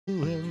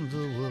in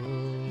the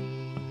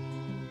world.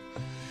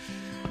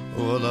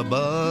 Oh, the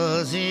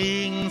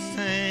buzzing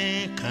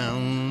think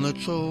and the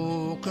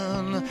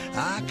choking,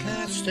 I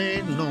can't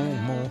stay no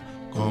more.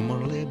 Come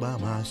and lay by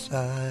my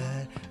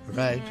side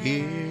right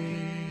here.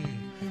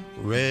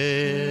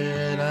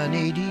 Red, I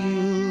need you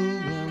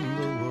in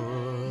the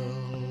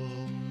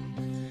world.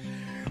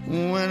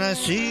 When I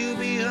see you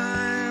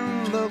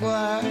behind the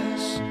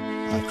glass,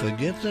 I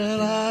forget that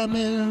I'm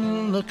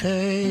in the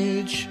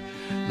cage.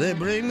 They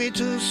bring me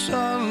to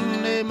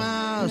Sunday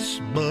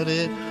Mass, but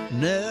it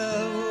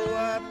never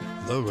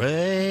wiped the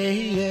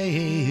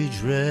rage.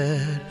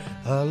 Red,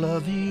 I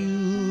love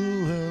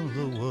you and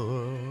the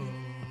world.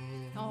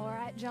 All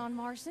right, John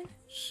Marston.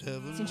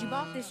 Since you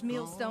bought this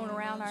millstone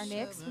around our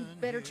necks, we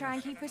better try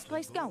and keep this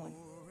place going.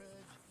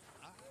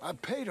 I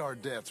paid our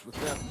debts with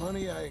that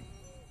money. I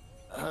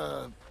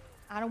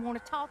don't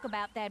want to talk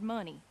about that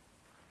money.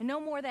 And no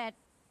more of that...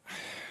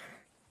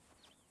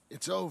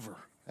 It's over,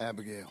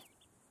 Abigail.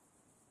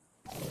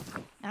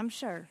 I'm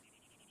sure.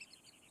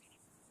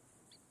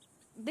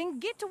 Then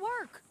get to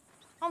work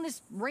on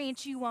this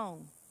ranch you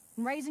own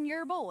and raising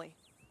your boy.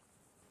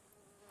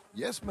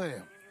 Yes,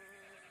 ma'am.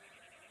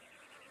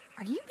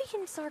 Are you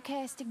being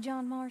sarcastic,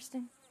 John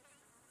Marston?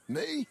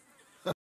 Me?